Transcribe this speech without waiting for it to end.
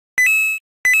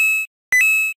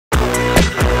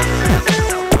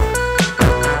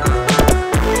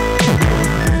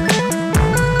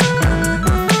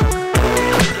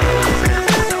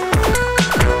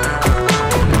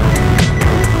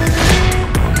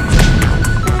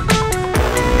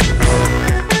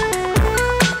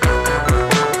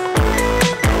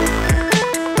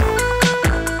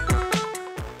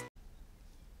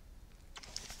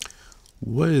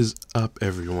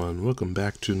everyone? Welcome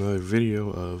back to another video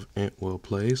of Antwell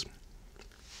Plays.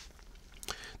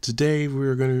 Today we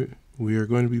are going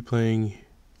to be playing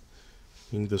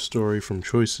the story from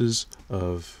Choices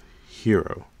of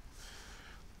Hero.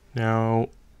 Now,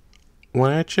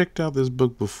 when I checked out this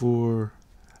book before,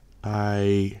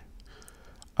 I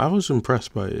was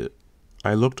impressed by it.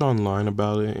 I looked online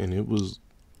about it, and it was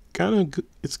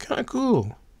it's kind of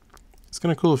cool. It's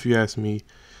kind of cool if you ask me.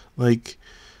 Like,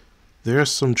 there are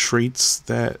some traits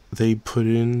that they put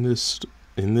in this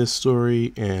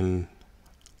story, and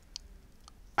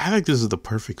I think this is the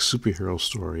perfect superhero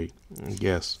story, I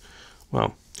guess.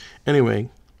 Well, anyway,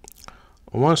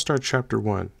 I want to start chapter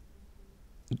 1.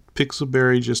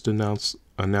 Pixelberry just announced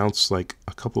like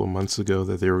a couple of months ago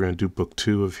that they were going to do book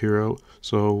 2 of Hero,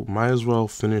 so might as well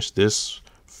finish this.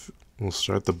 We'll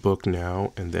start the book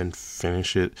now and then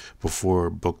finish it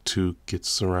before book 2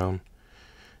 gets around.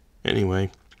 Anyway,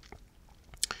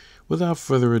 without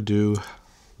further ado,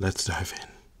 let's dive in.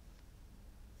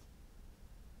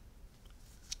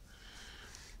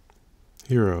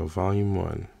 Hero, Volume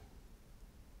 1.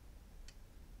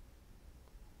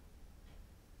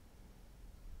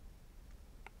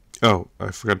 Oh, I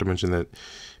forgot to mention that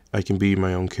I can be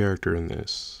my own character in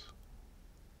this.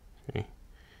 Okay.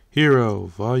 Hero,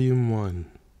 Volume 1.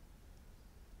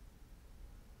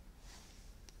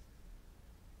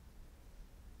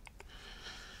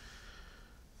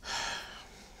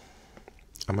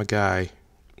 I'm a guy.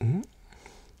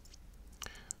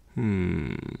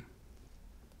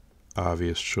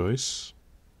 Obvious choice.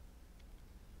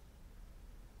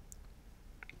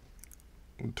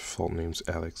 Default name's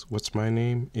Alex. What's my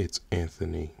name? It's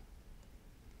Anthony.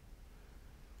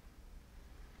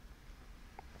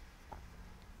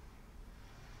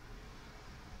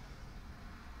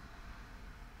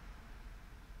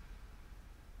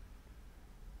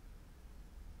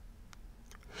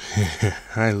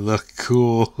 I look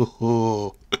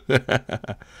cool.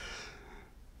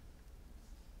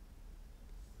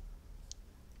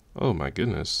 Oh my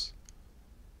goodness.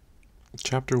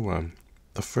 Chapter 1.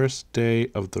 The first day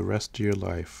of the rest of your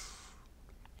life.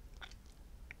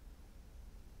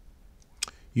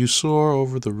 You soar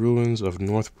over the ruins of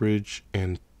Northbridge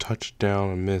and touch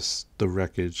down amidst the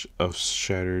wreckage of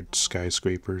shattered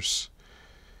skyscrapers.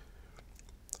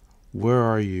 Where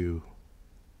are you?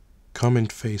 Come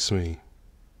and face me.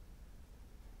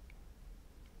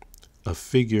 A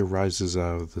figure rises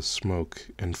out of the smoke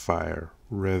and fire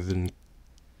rather than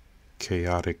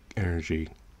chaotic energy.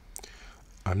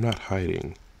 I'm not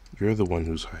hiding. You're the one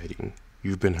who's hiding.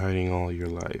 You've been hiding all your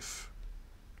life.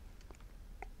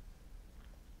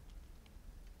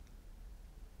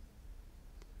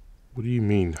 What do you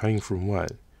mean, hiding from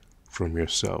what? From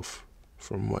yourself.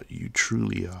 From what you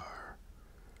truly are.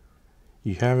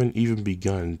 You haven't even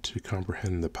begun to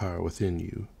comprehend the power within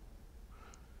you.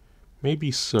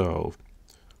 Maybe so,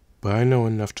 but I know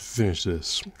enough to finish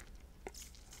this.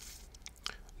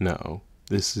 No,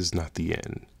 this is not the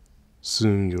end.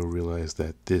 Soon you'll realize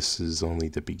that this is only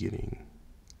the beginning.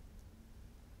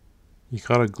 You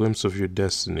caught a glimpse of your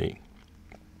destiny.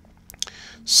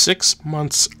 6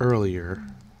 months earlier.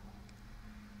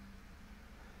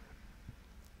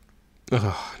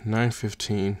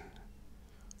 9:15.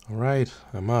 Alright,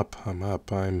 I'm up.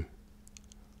 I'm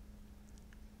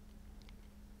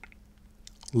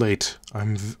late.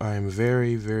 I'm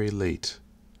very, very late.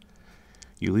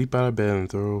 You leap out of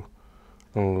bed and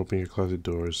open your closet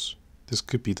doors. This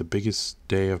could be the biggest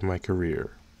day of my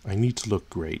career. I need to look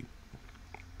great.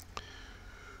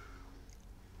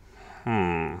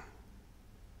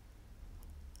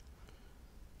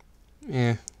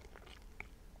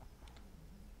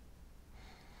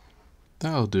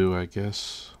 That'll do, I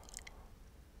guess.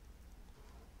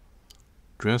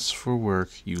 Dress for work,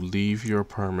 you leave your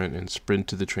apartment and sprint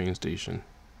to the train station.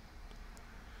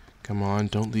 Come on,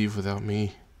 don't leave without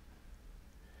me.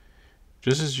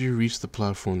 Just as you reach the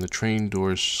platform, the train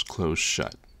doors close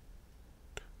shut.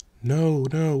 No,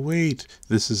 wait.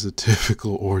 This is a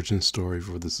typical origin story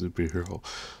for the superhero.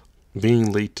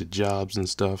 Being late to jobs and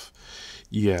stuff.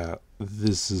 Yeah,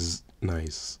 this is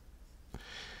nice.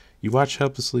 You watch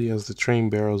helplessly as the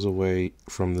train barrels away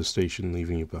from the station,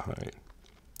 leaving you behind.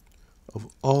 Of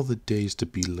all the days to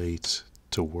be late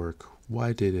to work,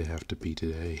 why did it have to be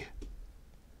today?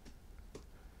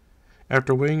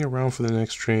 After waiting around for the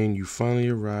next train, you finally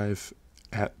arrive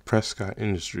at Prescott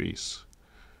Industries.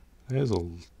 That is a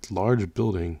large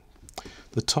building.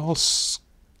 The tall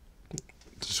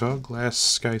glass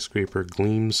skyscraper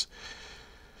gleams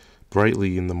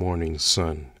brightly in the morning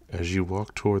sun. As you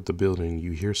walk toward the building,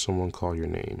 you hear someone call your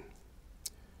name.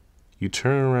 You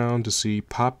turn around to see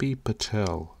Poppy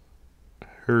Patel.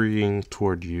 hurrying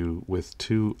toward you with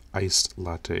 2 iced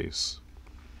lattes.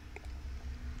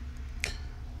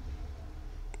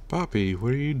 Poppy,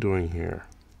 what are you doing here?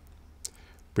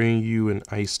 Bringing you an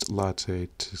iced latte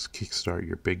to kickstart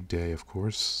your big day, of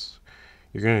course.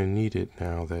 You're going to need it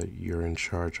now that you're in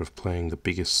charge of playing the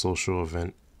biggest social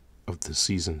event of the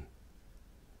season.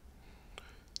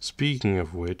 Speaking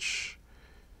of which,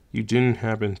 you didn't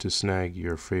happen to snag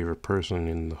your favorite person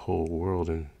in the whole world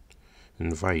and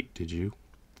invite, did you?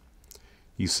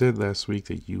 You said last week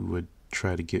that you would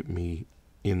try to get me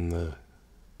in the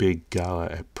big gala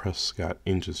at Prescott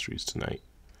Industries tonight.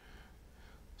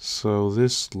 So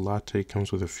this latte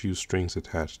comes with a few strings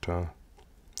attached, huh?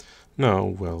 No,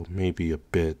 well, maybe a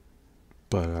bit,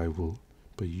 but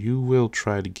you will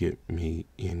try to get me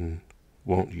in,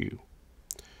 won't you?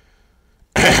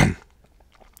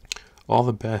 All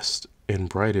the best and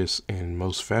brightest and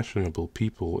most fashionable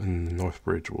people in the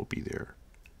Northbridge will be there.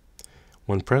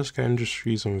 When Prescott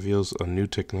Industries unveils a new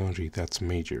technology, that's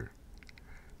major.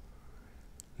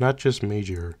 Not just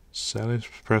major, Silas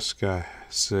Prescott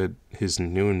said his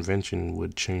new invention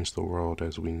would change the world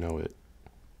as we know it.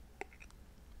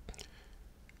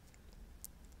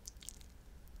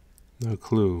 No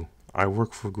clue. I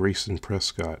work for Grayson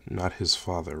Prescott, not his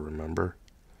father, remember?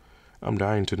 I'm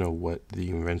dying to know what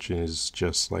the invention is,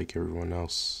 just like everyone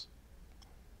else.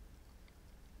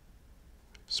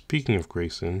 Speaking of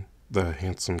Grayson, the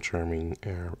handsome, charming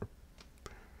Arab,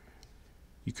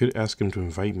 you could ask him to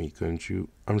invite me, couldn't you?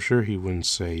 I'm sure he wouldn't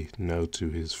say no to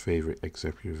his favorite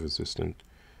executive assistant.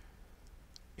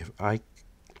 If I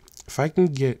can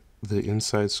get the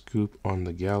inside scoop on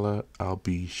the gala, I'll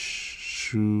be a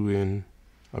shoo-in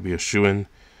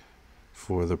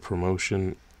for the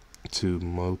promotion to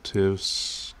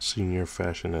Motive's senior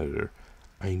fashion editor.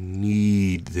 I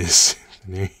need this.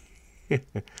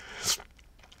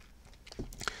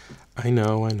 I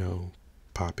know,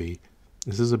 Poppy.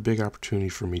 This is a big opportunity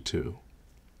for me too.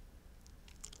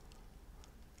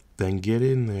 Then get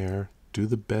in there, do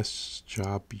the best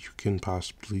job you can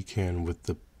possibly can with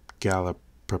the gala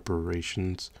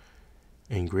preparations,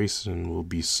 and Grayson will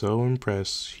be so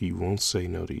impressed he won't say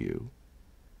no to you.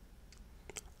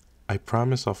 I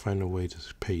promise I'll find a way to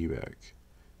pay you back.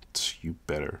 You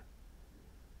better.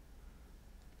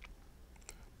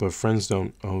 But friends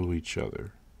don't owe each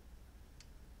other.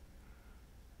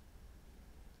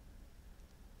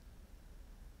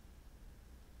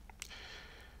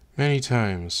 Many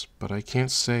times, but I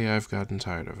can't say I've gotten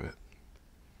tired of it.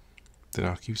 Then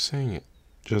I'll keep saying it.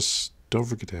 Just don't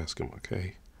forget to ask him,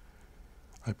 okay?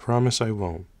 I promise I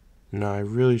won't. Now I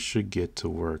really should get to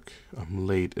work. I'm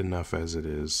late enough as it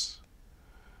is.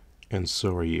 And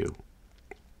so are you.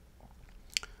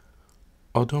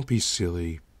 Oh, don't be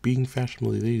silly. Being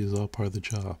fashionably late is all part of the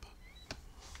job.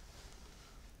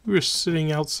 We were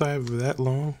sitting outside for that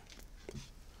long.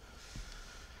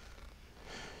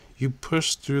 You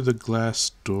pushed through the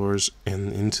glass doors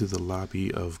and into the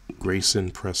lobby of Grayson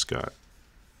Prescott.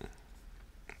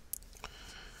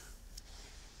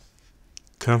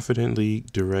 Confidently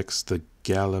directs the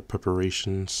gala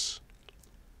preparations.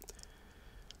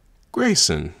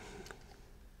 Grayson.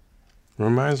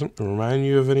 Remind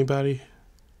you of anybody?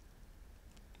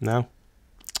 No?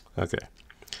 Okay.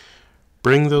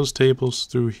 Bring those tables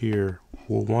through here.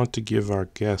 We'll want to give our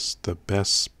guests the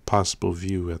best possible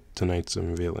view at tonight's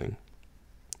unveiling.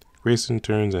 Grayson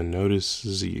turns and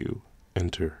notices you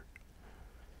enter.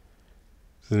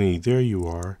 Then there you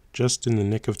are, just in the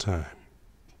nick of time.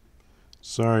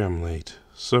 Sorry I'm late.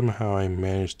 Somehow I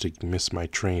managed to miss my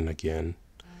train again.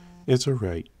 It's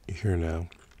alright, you're here now.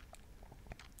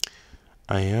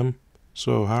 I am?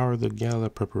 So how are the gala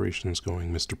preparations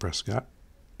going, Mr. Prescott?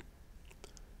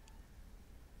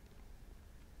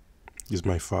 He's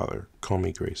my father. Call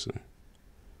me Grayson.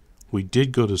 We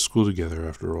did go to school together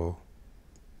after all.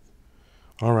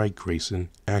 Alright, Grayson.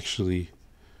 Actually,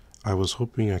 I was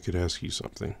hoping I could ask you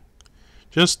something.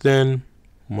 Just then,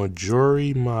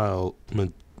 Marjorie Miles,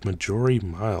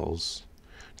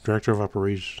 Director of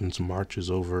Operations, marches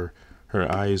over,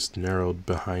 her eyes narrowed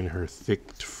behind her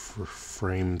thick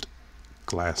framed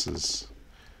glasses.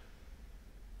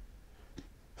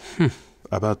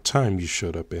 About time you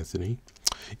showed up, Anthony.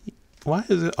 Why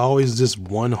is it always this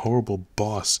one horrible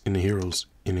boss in a hero's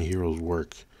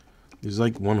work? There's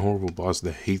like one horrible boss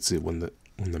that hates it when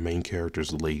the main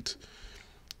character's late.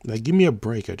 Like, give me a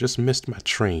break. I just missed my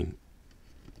train.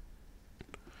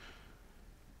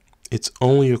 It's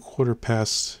only a quarter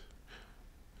past.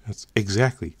 That's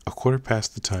exactly a quarter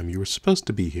past the time you were supposed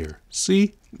to be here.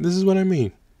 See? This is what I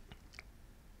mean.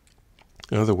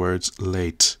 In other words,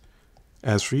 late.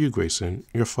 As for you, Grayson,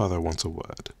 your father wants a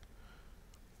word.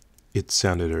 It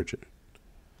sounded urgent.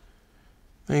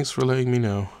 Thanks for letting me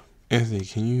know. Anthony,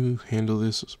 can you handle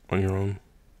this on your own?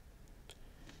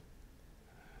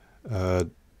 I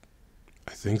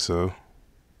think so.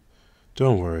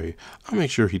 Don't worry. I'll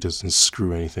make sure he doesn't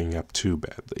screw anything up too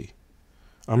badly.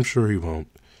 I'm sure he won't.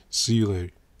 See you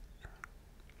later.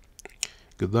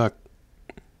 Good luck.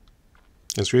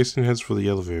 As Grayson heads for the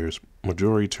elevators,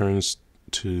 Marjorie turns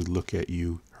to look at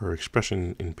you, her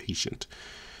expression impatient.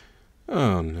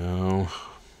 Oh no.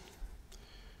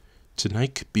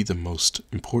 Tonight could be the most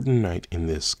important night in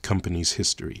this company's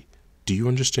history. Do you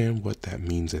understand what that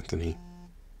means, Anthony?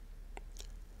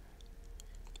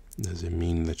 Does it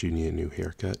mean that you need a new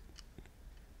haircut?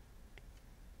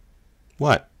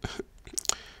 What?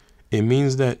 It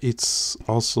means that it's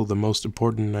also the most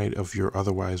important night of your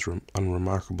otherwise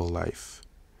unremarkable life.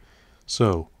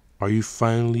 So, are you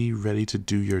finally ready to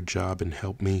do your job and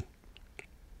help me?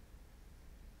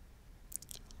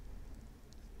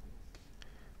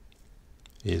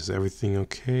 Is everything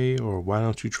okay, or why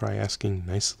don't you try asking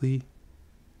nicely?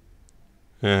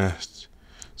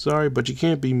 Sorry, but you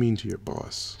can't be mean to your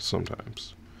boss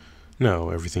sometimes.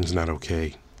 No, everything's not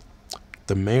okay.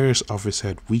 The mayor's office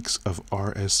had weeks of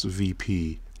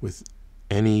RSVP with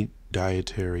any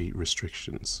dietary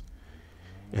restrictions,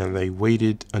 and they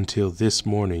waited until this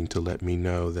morning to let me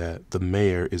know that the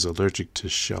mayor is allergic to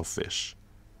shellfish.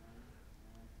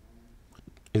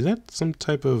 Is that some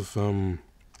type of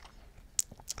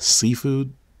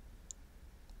seafood?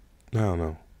 I don't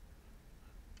know.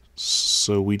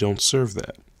 So we don't serve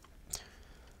that.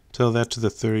 Tell that to the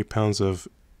 30 pounds of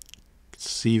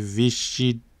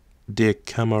ceviche de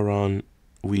Cameron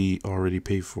we already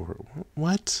paid for.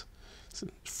 What?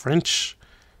 French?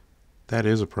 That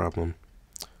is a problem.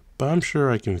 But I'm sure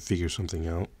I can figure something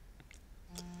out.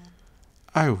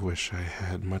 I wish I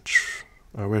had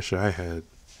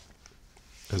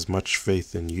as much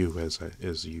faith in you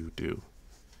as you do.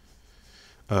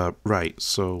 Right,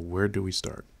 so where do we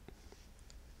start?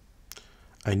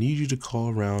 I need you to call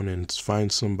around and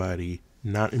find somebody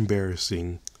not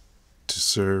embarrassing to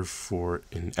serve for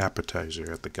an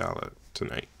appetizer at the gala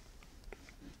tonight.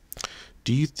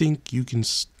 Do you think you can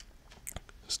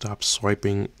stop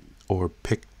swiping or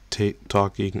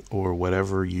talking or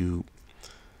whatever you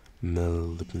I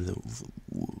don't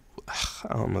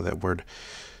know that word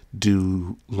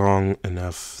do long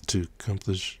enough to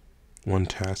accomplish one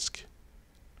task?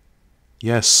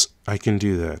 Yes, I can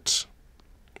do that.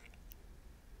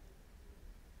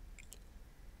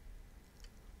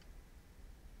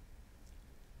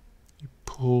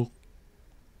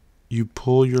 You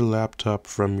pull your laptop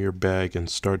from your bag and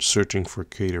start searching for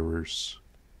caterers.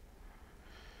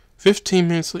 15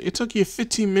 minutes later. It took you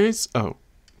 15 minutes? Oh,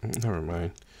 never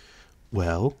mind.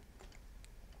 Well,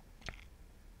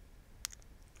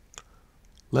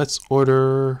 let's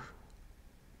order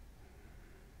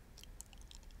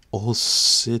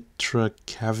Olcitra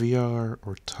caviar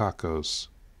or tacos.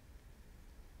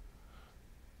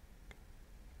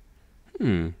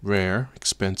 Rare,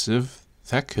 expensive.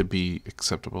 That could be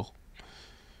acceptable.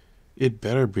 It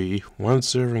better be. One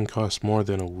serving costs more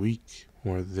than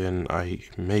I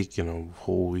make in a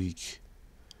whole week.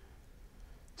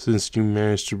 Since you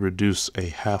managed to produce a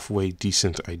halfway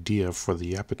decent idea for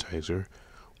the appetizer,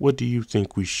 what do you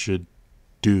think we should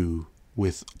do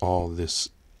with all this?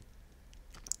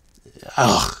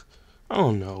 Ugh!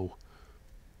 Oh no.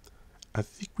 I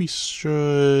think we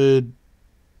should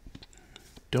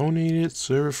donate it,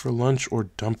 serve it for lunch, or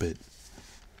dump it.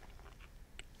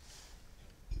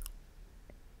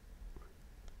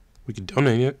 We could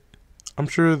donate it. I'm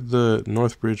sure the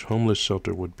Northbridge homeless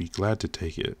shelter would be glad to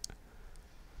take it.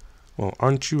 Well,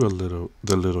 aren't you the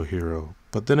little hero?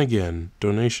 But then again,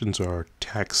 donations are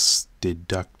tax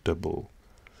deductible.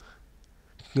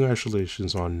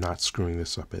 Congratulations on not screwing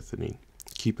this up, Anthony.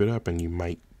 Keep it up and you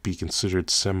might be considered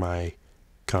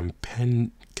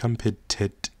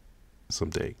semi-competent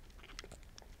someday.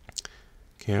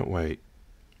 Can't wait.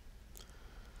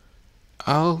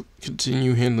 I'll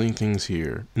continue handling things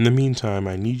here. In the meantime,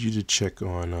 I need you to check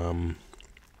on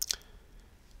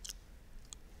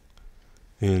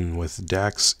in with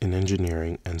Dax in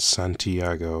engineering and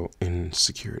Santiago in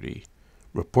security.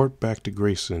 Report back to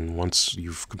Grayson once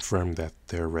you've confirmed that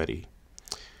they're ready.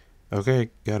 Okay,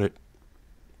 got it.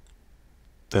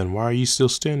 Then why are you still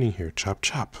standing here? Chop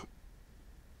chop.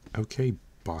 Okay,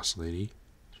 boss lady.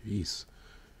 Jeez.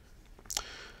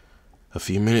 A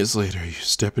few minutes later, you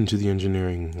step into the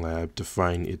engineering lab to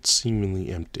find it seemingly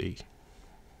empty.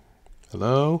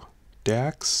 Hello?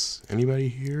 Dax? Anybody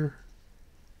here?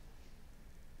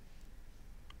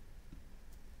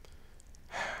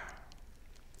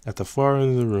 At the far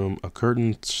end of the room, a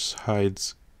curtain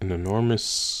hides an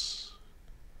enormous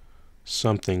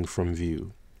something from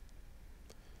view.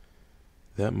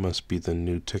 That must be the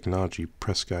new technology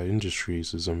Prescott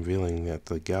Industries is unveiling at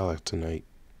the gala tonight.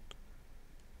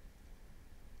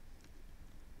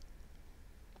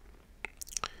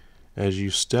 As you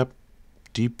step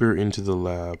deeper into the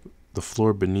lab, the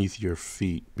floor beneath your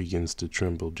feet begins to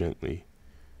tremble gently.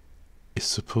 It's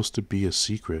supposed to be a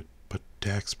secret, but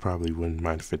Dax probably wouldn't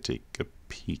mind if I take a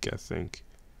peek, I think.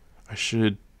 I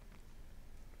should...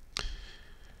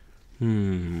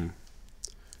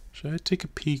 Should I take a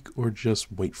peek or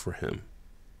just wait for him?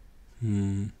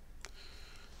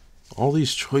 All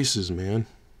these choices, man.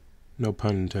 No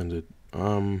pun intended.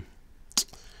 Oh,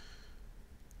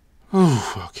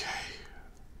 okay.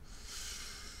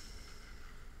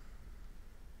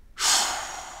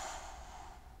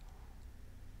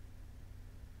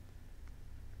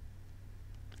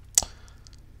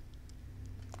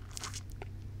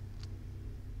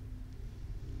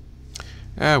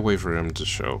 Wait for him to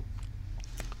show.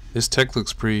 This tech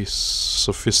looks pretty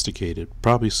sophisticated.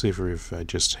 Probably safer if I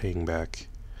just hang back.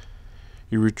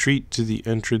 You retreat to the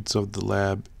entrance of the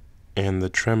lab, and the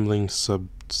trembling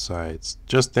subsides.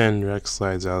 Just then, Rex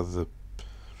slides out of the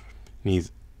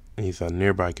beneath a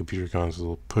nearby computer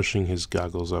console, pushing his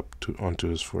goggles up onto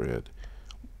his forehead.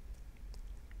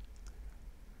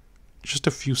 Just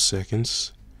a few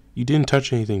seconds. You didn't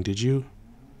touch anything, did you?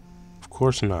 Of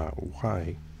course not.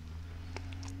 Why?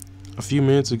 A few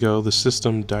minutes ago, the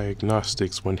system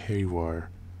diagnostics went haywire.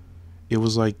 It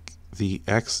was like the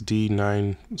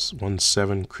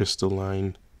XD917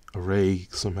 crystalline array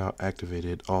somehow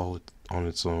activated all on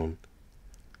its own.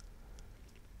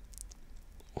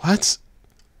 What?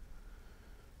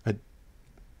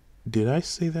 Did I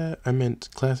say that? I meant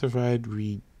classified,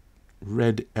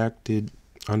 redacted,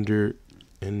 under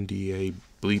NDA,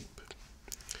 bleep.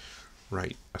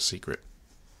 Right, a secret.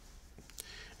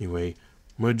 Anyway,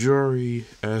 Majori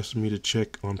asked me to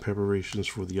check on preparations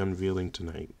for the unveiling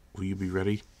tonight. Will you be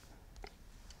ready?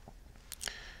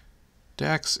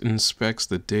 Dax inspects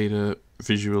the data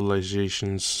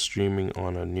visualizations streaming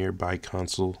on a nearby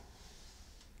console.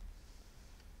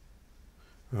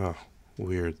 Oh,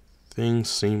 weird. Things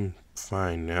seem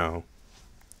fine now.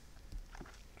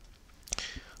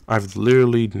 I've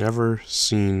literally never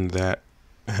seen that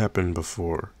happen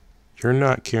before. You're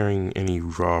not carrying any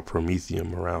raw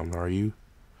promethium around, are you?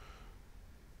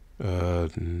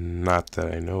 Not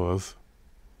that I know of.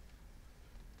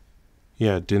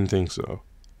 Yeah, didn't think so.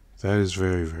 That is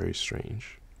very, very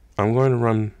strange. I'm going to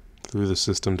run through the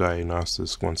system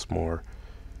diagnostics once more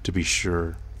to be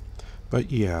sure.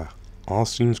 But yeah, all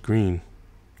seems green.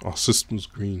 All systems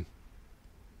green.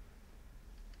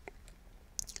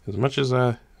 As much as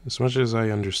I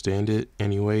understand it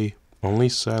anyway, only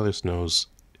Silas knows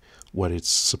what it's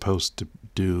supposed to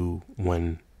do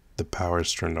when the power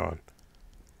is turned on.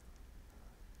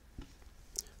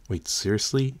 Wait,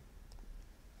 seriously?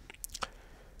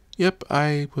 Yep,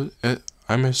 I'm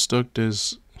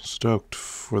as stoked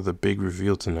for the big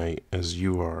reveal tonight as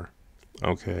you are.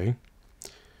 Okay.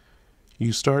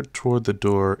 You start toward the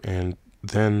door and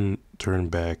then turn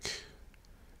back.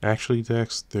 Actually,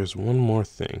 Dex, there's one more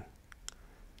thing.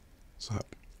 So,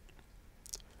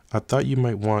 I thought you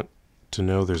might want to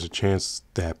know there's a chance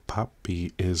that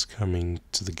Poppy is coming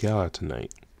to the gala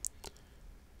tonight.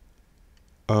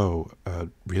 Oh,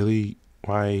 really?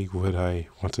 Why would I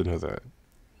want to know that?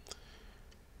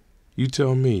 You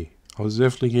tell me. I was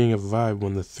definitely getting a vibe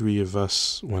when the three of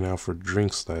us went out for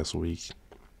drinks last week.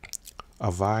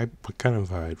 A vibe? What kind of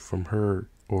vibe? From her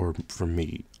or from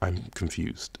me? I'm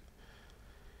confused.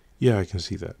 Yeah, I can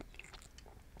see that.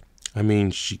 I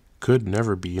mean, she could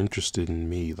never be interested in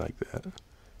me like that.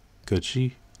 Could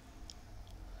she?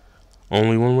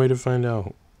 Only one way to find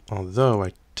out. Although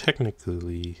I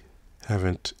technically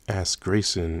haven't asked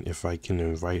Grayson if I can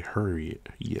invite her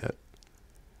yet.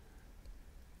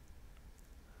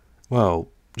 Well,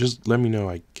 just let me know,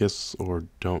 I guess, or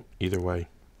don't, either way.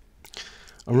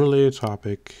 Unrelated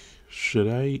topic. Should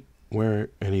I wear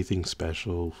anything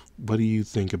special? What do you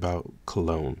think about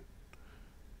cologne?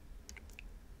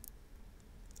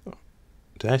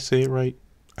 Did I say it right?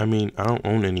 I mean, I don't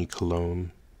own any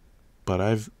cologne, but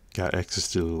I've got access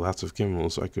to lots of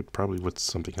chemicals, so I could probably whip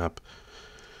something up.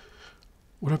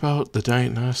 What about the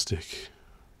diagnostic?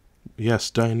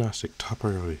 Yes, diagnostic, top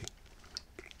priority.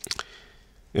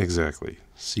 Exactly.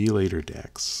 See you later,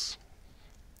 Dax.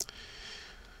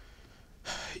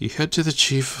 You head to the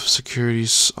Chief of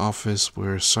Security's office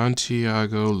where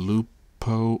Santiago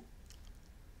Lupo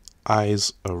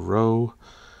eyes a row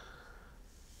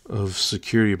of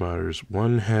security monitors.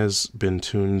 One has been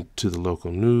tuned to the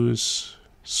local news.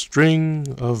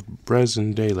 String of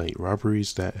brazen daylight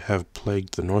robberies that have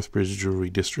plagued the Northbridge Jewelry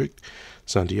District.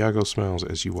 Santiago smiles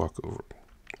as you walk over.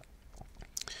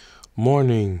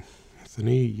 Morning,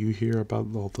 Anthony. You hear about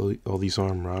all these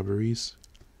armed robberies?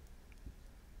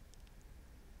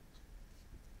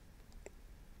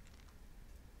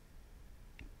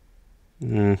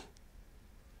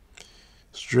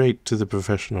 Straight to the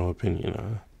professional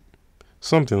opinion,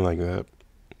 something like that.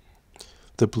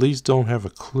 The police don't have a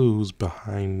clue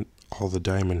behind all the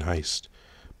diamond heist,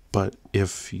 but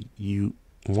if you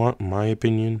want my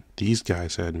opinion, these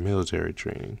guys had military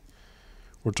training.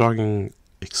 We're talking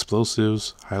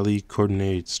explosives, highly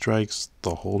coordinated strikes,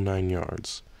 the whole 9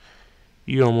 yards.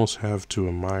 You almost have to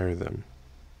admire them.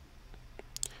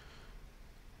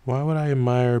 Why would I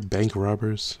admire bank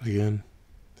robbers again?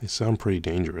 They sound pretty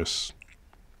dangerous.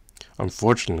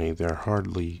 Unfortunately, they're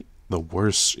hardly the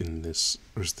worst in this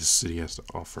city has to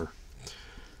offer.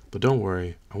 But don't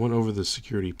worry, I went over the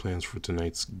security plans for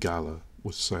tonight's gala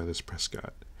with Silas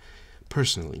Prescott.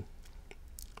 Personally,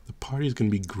 the party's gonna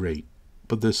be great,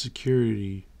 but the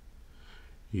security,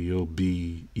 you'll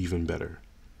be even better.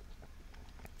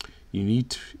 You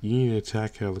need an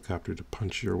attack helicopter to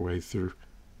punch your way through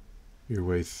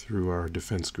our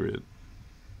defense grid.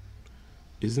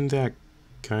 Isn't that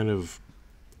kind of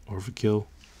overkill?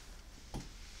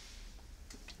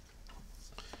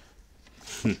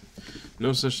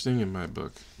 No such thing in my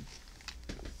book.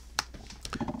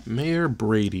 Mayor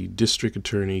Brady, District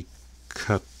Attorney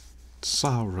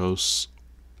Katsaros,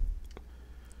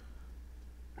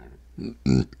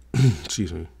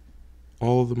 excuse me,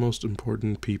 all the most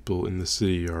important people in the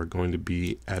city are going to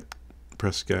be at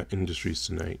Prescott Industries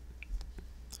tonight.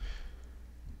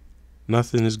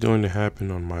 Nothing is going to happen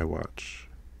on my watch.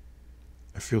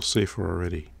 I feel safer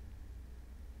already.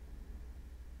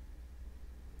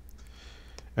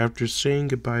 After saying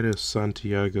goodbye to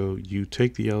Santiago, you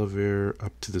take the elevator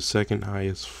up to the second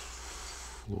highest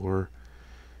floor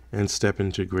and step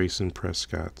into Grayson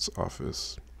Prescott's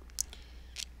office.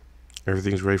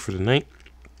 Everything's ready for the night?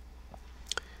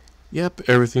 Yep,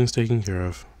 everything's taken care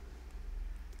of.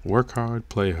 Work hard,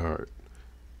 play hard.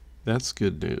 That's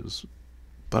good news.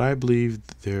 But I believe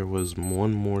there was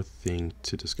one more thing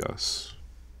to discuss.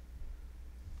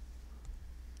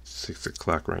 6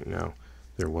 o'clock right now.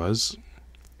 There was?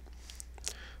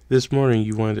 This morning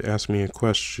you wanted to ask me a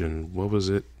question. What was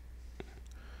it?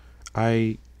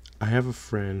 I have a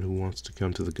friend who wants to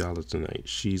come to the gala tonight.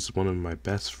 She's one of my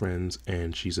best friends,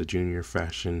 and she's a junior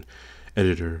fashion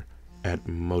editor at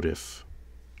Motif.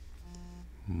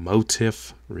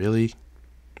 Motif? Really?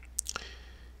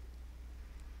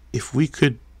 If we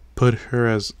could put her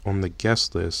as on the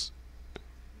guest list,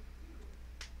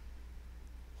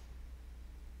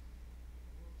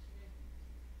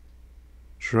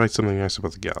 should write something nice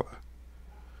about the gala.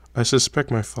 I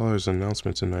suspect my father's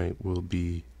announcement tonight will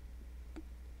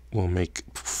make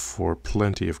for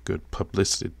plenty of good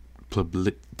publicity.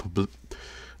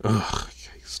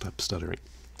 Stop stuttering.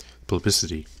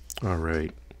 Publicity. All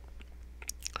right.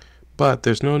 But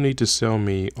there's no need to sell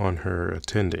me on her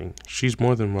attending. She's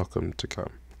more than welcome to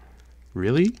come.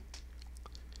 Really?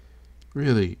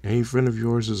 Really, any friend of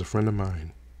yours is a friend of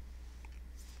mine.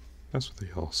 That's what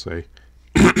they all say.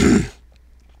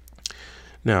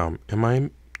 Now, am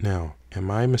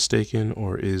I mistaken,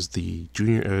 or is the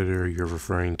junior editor you're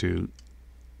referring to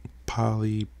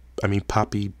Poppy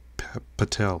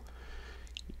Patel?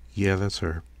 Yeah, that's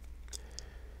her.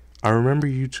 I remember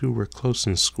you two were close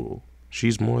in school.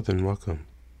 She's more than welcome,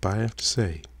 but I have to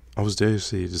say, I was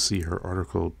devastated to see her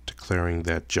article declaring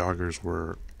that joggers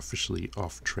were officially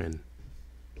off trend.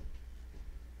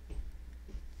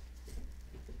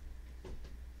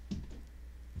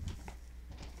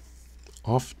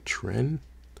 Off trend?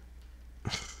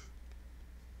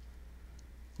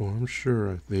 Well, I'm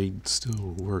sure they'd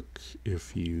still work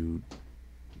if you...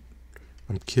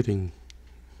 I'm kidding.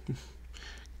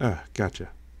 Gotcha.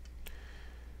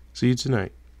 See you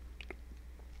tonight.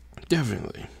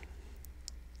 Definitely.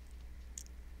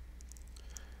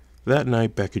 That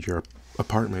night, back at your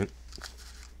apartment.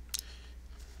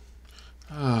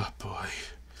 Ah, boy.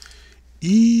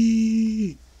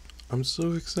 I'm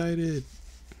so excited.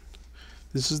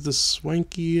 This is the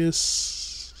swankiest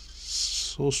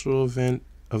social event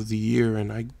of the year, and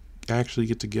I actually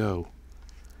get to go.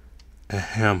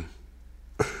 Ahem.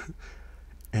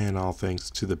 And all thanks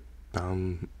to the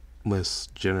boundless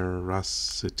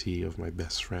generosity of my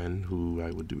best friend, who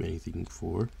I would do anything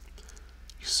for.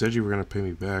 You said you were going to pay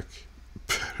me back.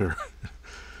 Better.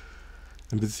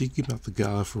 I've been thinking about the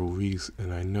gala for weeks,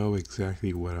 and I know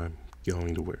exactly what I'm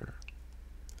going to wear?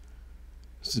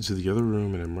 Sits to the other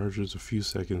room and emerges a few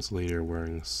seconds later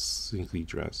wearing a skimpy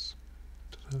dress.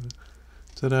 Ta-da!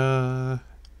 Ta-da!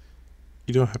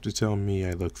 You don't have to tell me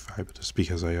I look fabulous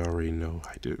because I already know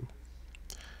I do.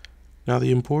 Now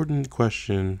the important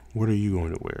question, what are you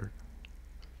going to wear?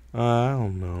 I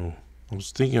don't know. I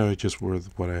was thinking I would just wear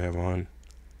what I have on.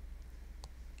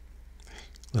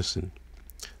 Listen,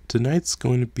 tonight's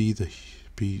going to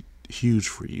be huge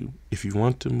for you. If you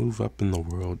want to move up in the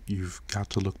world, you've got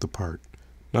to look the part.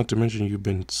 Not to mention you've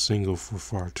been single for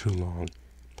far too long.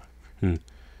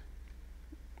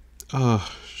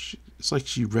 It's like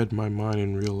she read my mind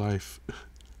in real life.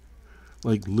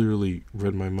 Like literally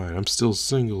read my mind. I'm still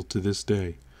single to this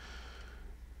day.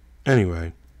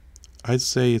 Anyway, I'd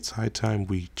say it's high time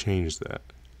we change that.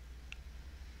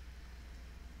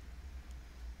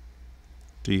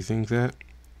 Do you think that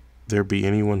there be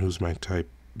anyone who's my type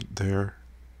there?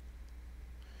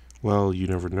 Well, you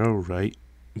never know, right?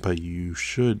 But you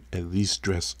should at least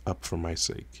dress up for my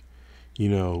sake. You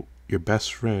know, your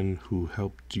best friend who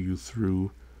helped you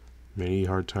through many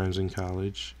hard times in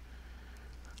college.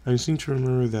 I seem to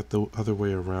remember that the other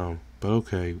way around, but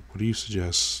okay, what do you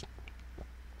suggest?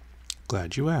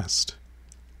 Glad you asked.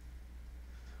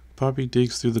 Poppy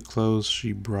digs through the clothes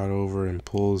she brought over and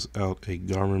pulls out a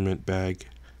garment bag.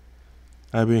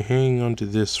 I've been hanging onto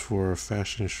this for a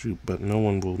fashion shoot, but no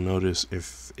one will notice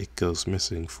if it goes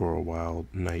missing for a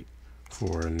night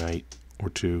or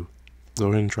two. Go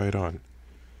ahead and try it on.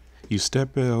 You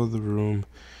step out of the room,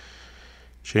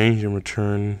 change and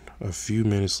return a few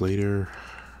minutes later.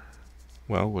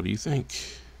 Well, what do you think?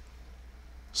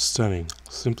 Stunning.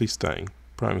 Simply stunning.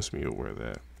 Promise me you'll wear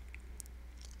that.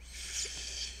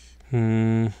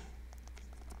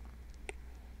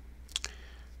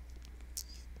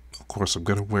 Of course, I'm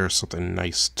gonna wear something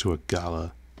nice to a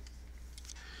gala.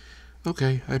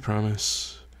 Okay, I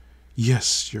promise.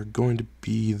 Yes, you're going to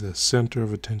be the center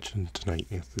of attention tonight,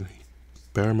 Anthony.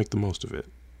 Better make the most of it.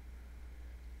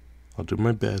 I'll do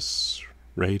my best.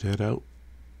 Ready to head out?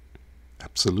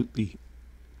 Absolutely.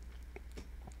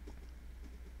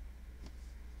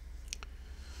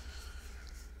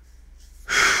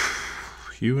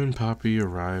 You and Poppy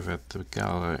arrive at the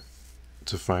gala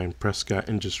to find Prescott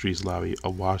Industries lobby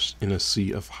awash in a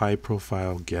sea of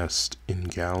high-profile guests in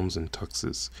gowns and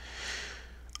tuxes.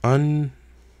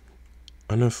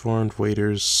 Uniformed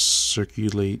waiters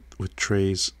circulate with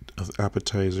trays of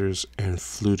appetizers and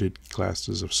fluted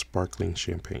glasses of sparkling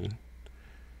champagne.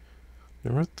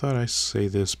 Never thought I'd say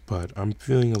this, but I'm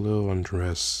feeling a little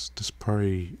undressed. This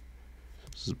party...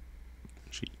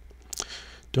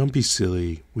 Don't be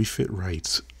silly. We fit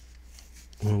right.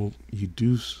 Well, you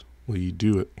do it. Well, you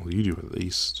do at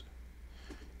least.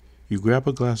 You grab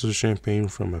a glass of champagne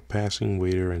from a passing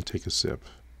waiter and take a sip.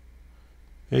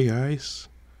 Hey guys.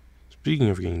 Speaking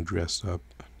of getting dressed up,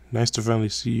 nice to finally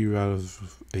see you out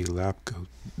of a lab coat,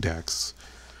 Dax.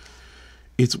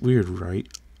 It's weird, right?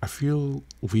 I feel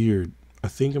weird. I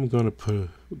think I'm gonna go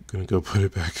put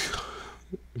it back.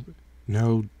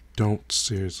 No, don't,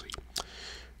 seriously.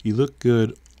 You look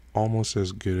good, almost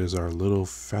as good as our little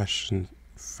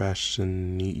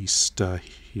fashionista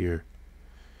here.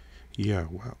 Yeah,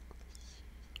 well.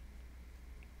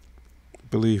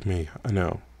 Believe me, I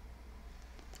know.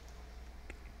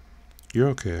 You're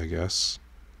okay, I guess.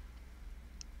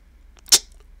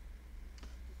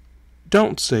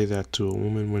 Don't say that to a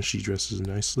woman when she dresses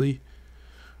nicely.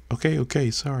 Okay,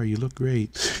 sorry, you look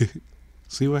great.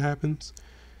 See what happens?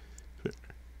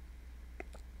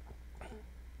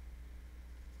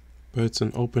 But it's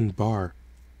an open bar.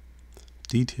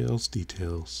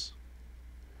 Details.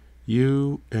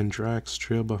 You and Drax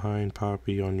trail behind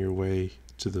Poppy on your way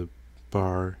to the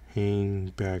bar, hanging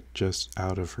back just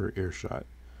out of her earshot.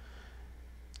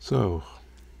 So,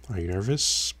 are you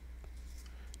nervous?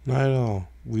 Not at all.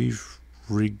 We've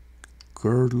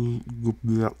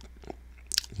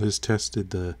Liz tested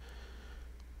the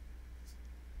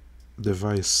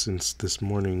device since this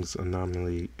morning's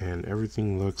anomaly, and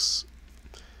everything looks...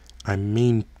 I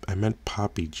meant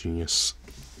Poppy, genius.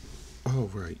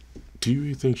 Oh, right. Do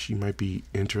you think she might be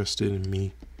interested in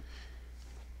me?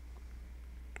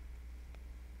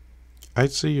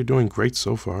 I'd say you're doing great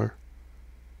so far.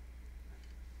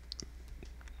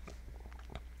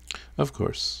 Of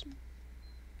course.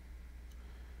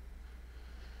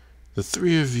 The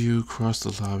three of you cross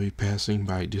the lobby, passing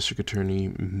by District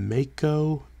Attorney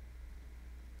Mako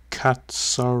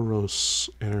Katsaros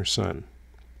and her son.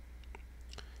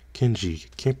 Kenji,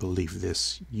 can't believe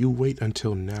this. You wait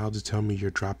until now to tell me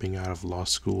you're dropping out of law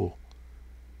school.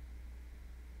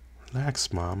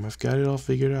 Relax, Mom. I've got it all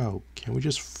figured out. Can't we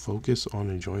just focus on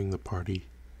enjoying the party?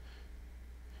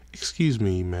 Excuse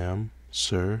me, ma'am,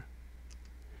 sir.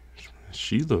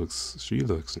 She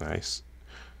looks nice.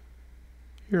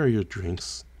 Here are your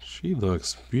drinks. She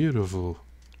looks beautiful.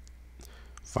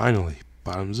 Finally,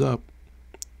 bottoms up.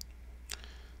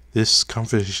 This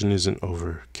conversation isn't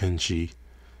over, Kenji.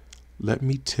 Let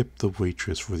me tip the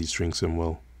waitress for these drinks and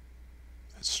will.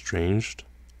 That's strange.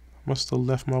 I must have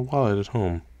left my wallet at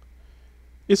home.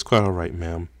 It's quite all right,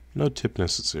 ma'am. No tip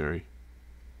necessary.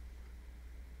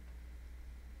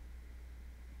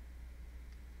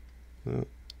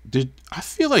 I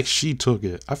feel like she took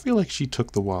it. I feel like she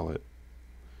took the wallet.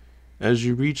 As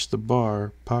you reach the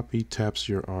bar, Poppy taps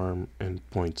your arm and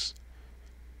points.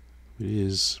 It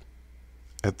is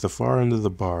at the far end of the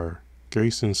bar.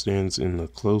 Grayson stands in a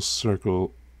close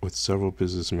circle with several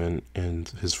businessmen and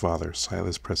his father,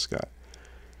 Silas Prescott.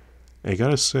 I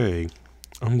gotta say,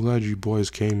 I'm glad you boys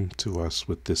came to us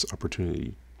with this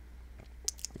opportunity.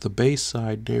 The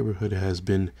Bayside neighborhood has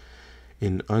been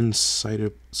an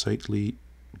unsightly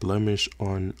blemish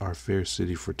on our fair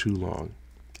city for too long.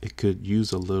 It could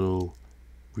use a little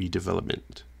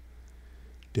redevelopment.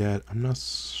 Dad, I'm not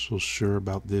so sure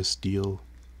about this deal.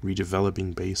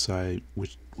 Redeveloping Bayside,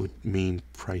 which would mean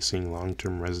pricing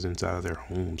long-term residents out of their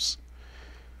homes.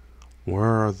 Where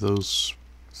are those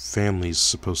families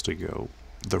supposed to go?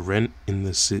 The rent in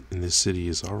this city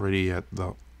is already at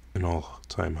an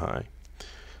all-time high.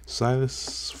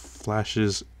 Silas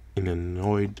flashes an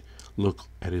annoyed look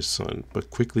at his son, but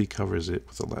quickly covers it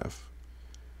with a laugh.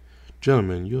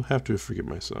 Gentlemen, you'll have to forgive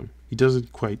my son. He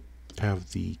doesn't quite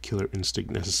have the killer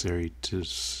instinct necessary to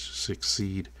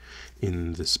succeed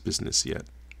in this business yet.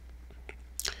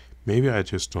 Maybe I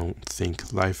just don't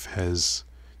think life has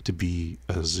to be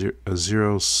a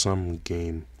zero-sum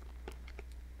game.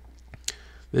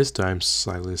 This time,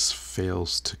 Silas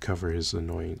fails to cover his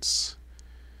annoyance.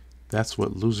 That's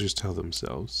what losers tell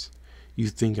themselves. You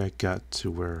think I got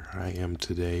to where I am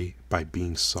today by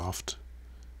being soft?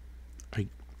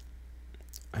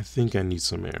 I think I need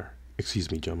some air. Excuse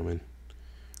me, gentlemen.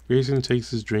 Grayson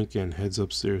takes his drink and heads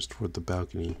upstairs toward the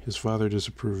balcony, his father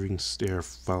disapproving stare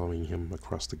following him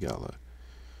across the gala.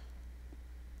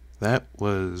 That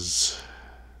was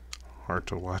hard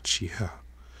to watch, yeah.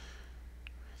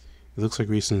 It looks like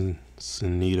Grayson's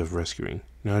in need of rescuing.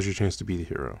 Now's your chance to be the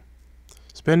hero.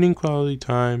 Spending quality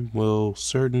time with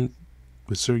certain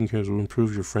characters will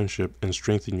improve your friendship and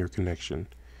strengthen your connection.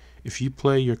 If you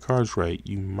play your cards right,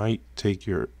 you might take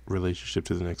your relationship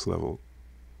to the next level.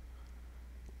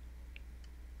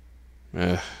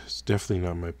 It's definitely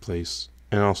not my place.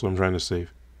 And also, I'm trying to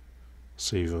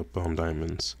save up on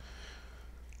diamonds.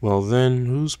 Well then,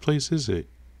 whose place is it?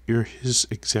 You're his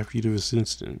executive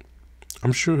assistant.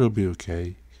 I'm sure he'll be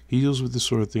okay. He deals with this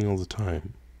sort of thing all the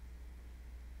time.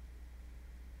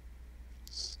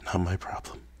 It's not my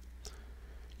problem.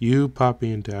 You,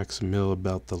 Poppy, and Dax mill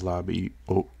about the lobby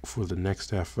for the next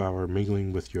half hour,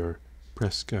 mingling with your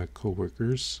Prescott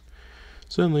co-workers.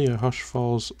 Suddenly, a hush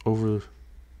falls over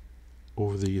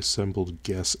the assembled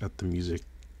guests at the music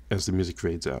as the music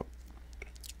fades out.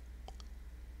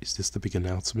 Is this the big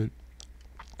announcement?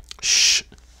 Shh!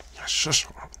 Yeah, shush,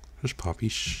 Poppy.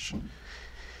 Shh.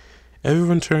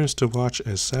 Everyone turns to watch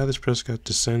as Silas Prescott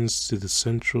descends to the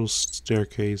central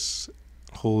staircase,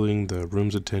 holding the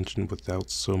room's attention without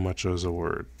so much as a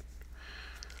word.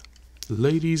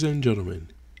 Ladies and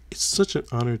gentlemen, it's such an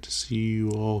honor to see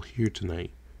you all here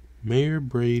tonight. Mayor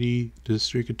Brady,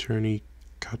 District Attorney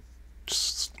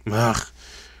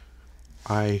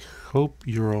I hope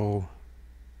you're all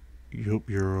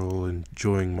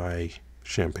enjoying my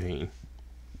champagne.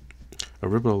 A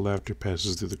ripple of laughter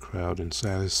passes through the crowd, and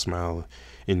Silas smiles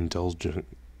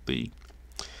indulgently.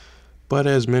 But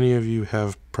as many of you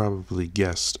have probably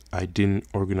guessed, I didn't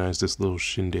organize this little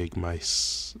shindig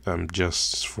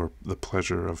just for the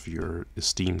pleasure of your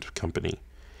esteemed company.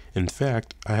 In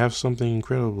fact, I have something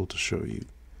incredible to show you.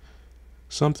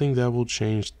 Something that will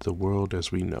change the world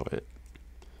as we know it.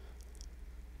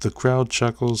 The crowd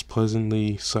chuckles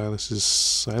pleasantly.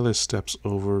 Silas steps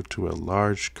over to a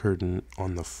large curtain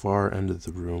on the far end of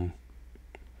the room.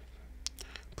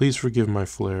 Please forgive my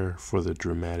flair for the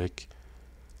dramatic.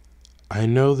 I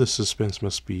know the suspense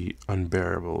must be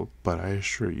unbearable, but I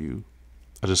assure you,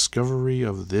 a discovery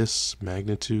of this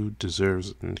magnitude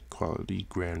deserves an quality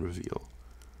grand reveal.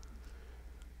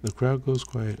 The crowd goes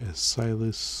quiet as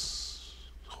Silas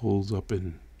holds up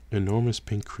an enormous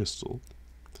pink crystal.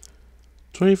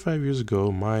 25 years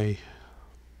ago, my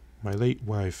late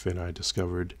wife and I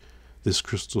discovered this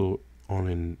crystal on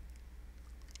an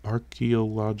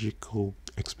archaeological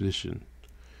expedition.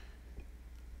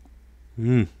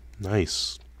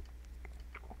 Nice.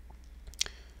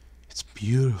 It's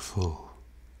beautiful.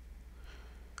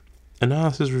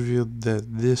 Analysis revealed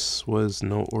that this was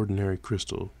no ordinary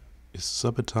crystal. Its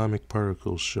subatomic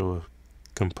particles show a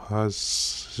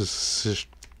composition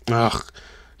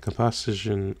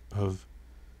of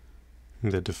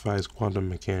that defies quantum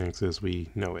mechanics as we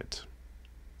know it.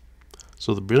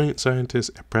 So the brilliant scientists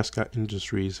at Prescott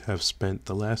Industries have spent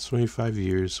the last 25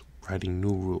 years writing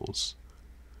new rules.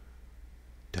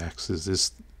 Dax, this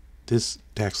is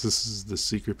the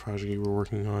secret project you were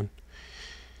working on?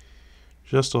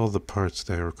 Just all the parts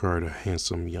that required a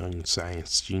handsome young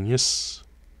science genius.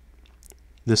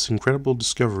 This incredible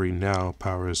discovery now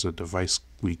powers a device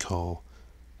we call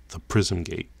the Prism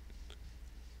Gate.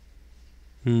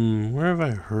 Where have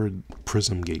I heard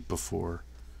Prism Gate before?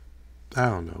 I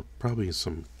don't know, probably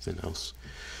something else.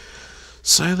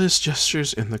 Silas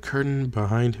gestures and the curtain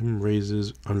behind him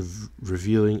raises,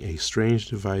 revealing a strange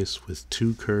device with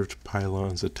two curved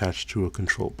pylons attached to a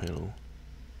control panel.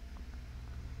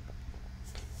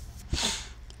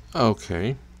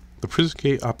 Okay. The Prism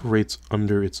Gate operates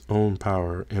under its own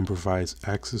power and provides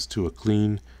access to a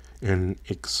clean and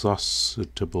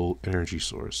inexhaustible energy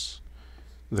source.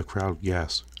 The crowd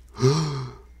gasps.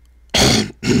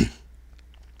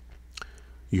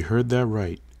 You heard that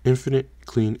right. Infinite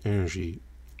clean energy.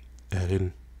 At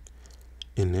an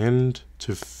end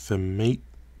to famine,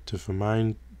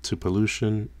 to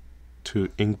pollution, to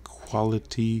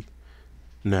inequality.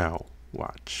 Now,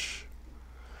 watch.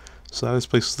 Silas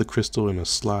places the crystal in a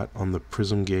slot on the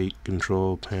Prism Gate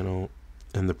control panel,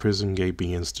 and the Prism Gate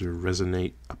begins to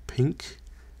resonate. A pink,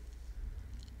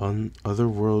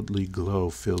 otherworldly glow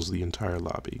fills the entire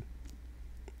lobby.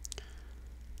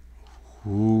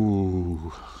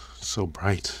 Ooh, so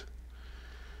bright.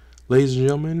 Ladies and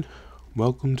gentlemen,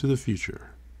 welcome to the future.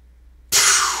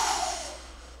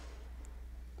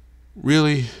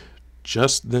 Really?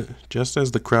 Just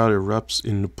as the crowd erupts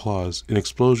in applause, an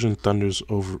explosion thunders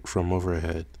from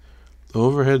overhead. The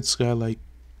overhead skylight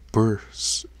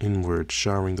bursts inward,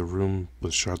 showering the room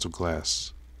with shards of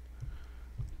glass.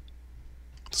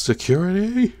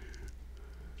 Security?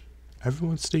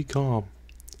 Everyone stay calm.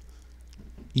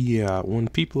 Yeah, when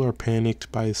people are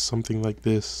panicked by something like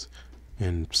this,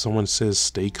 and someone says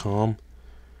stay calm,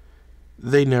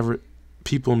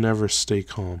 people never stay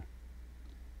calm.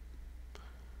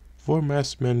 4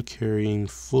 masked men carrying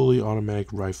fully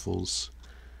automatic rifles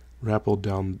rappelled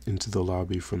down into the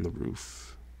lobby from the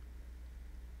roof.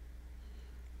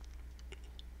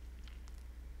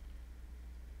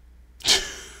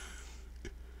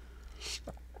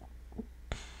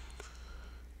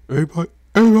 Everybody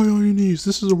on your knees.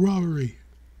 This is a robbery.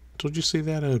 Don't you say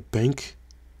that at a bank?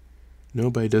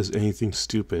 Nobody does anything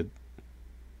stupid.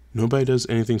 Nobody does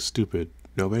anything stupid.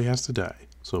 Nobody has to die.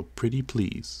 So pretty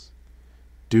please,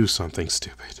 do something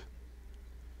stupid.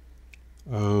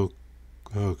 Oh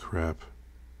crap.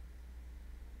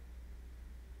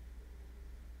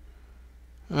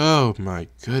 Oh my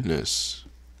goodness.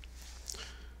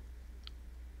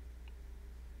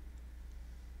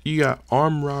 You got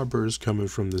armed robbers coming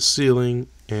from the ceiling,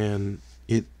 and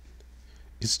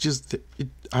it's just,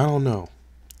 I don't know.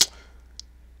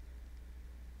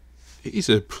 He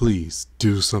said, please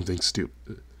do something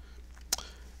stupid.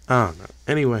 I don't know.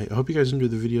 Anyway, I hope you guys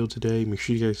enjoyed the video today. Make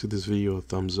sure you guys give this video a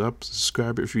thumbs up.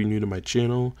 Subscribe if you're new to my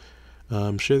channel.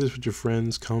 Share this with your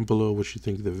friends. Comment below what you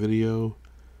think of the video.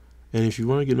 And if you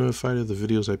want to get notified of the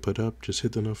videos I put up, just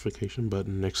hit the notification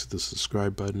button next to the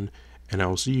subscribe button. And I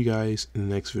will see you guys in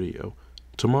the next video.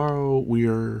 Tomorrow we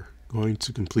are going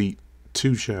to complete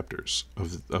 2 chapters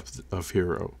of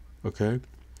Hero. Okay?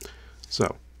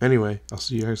 So, anyway, I'll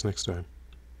see you guys next time.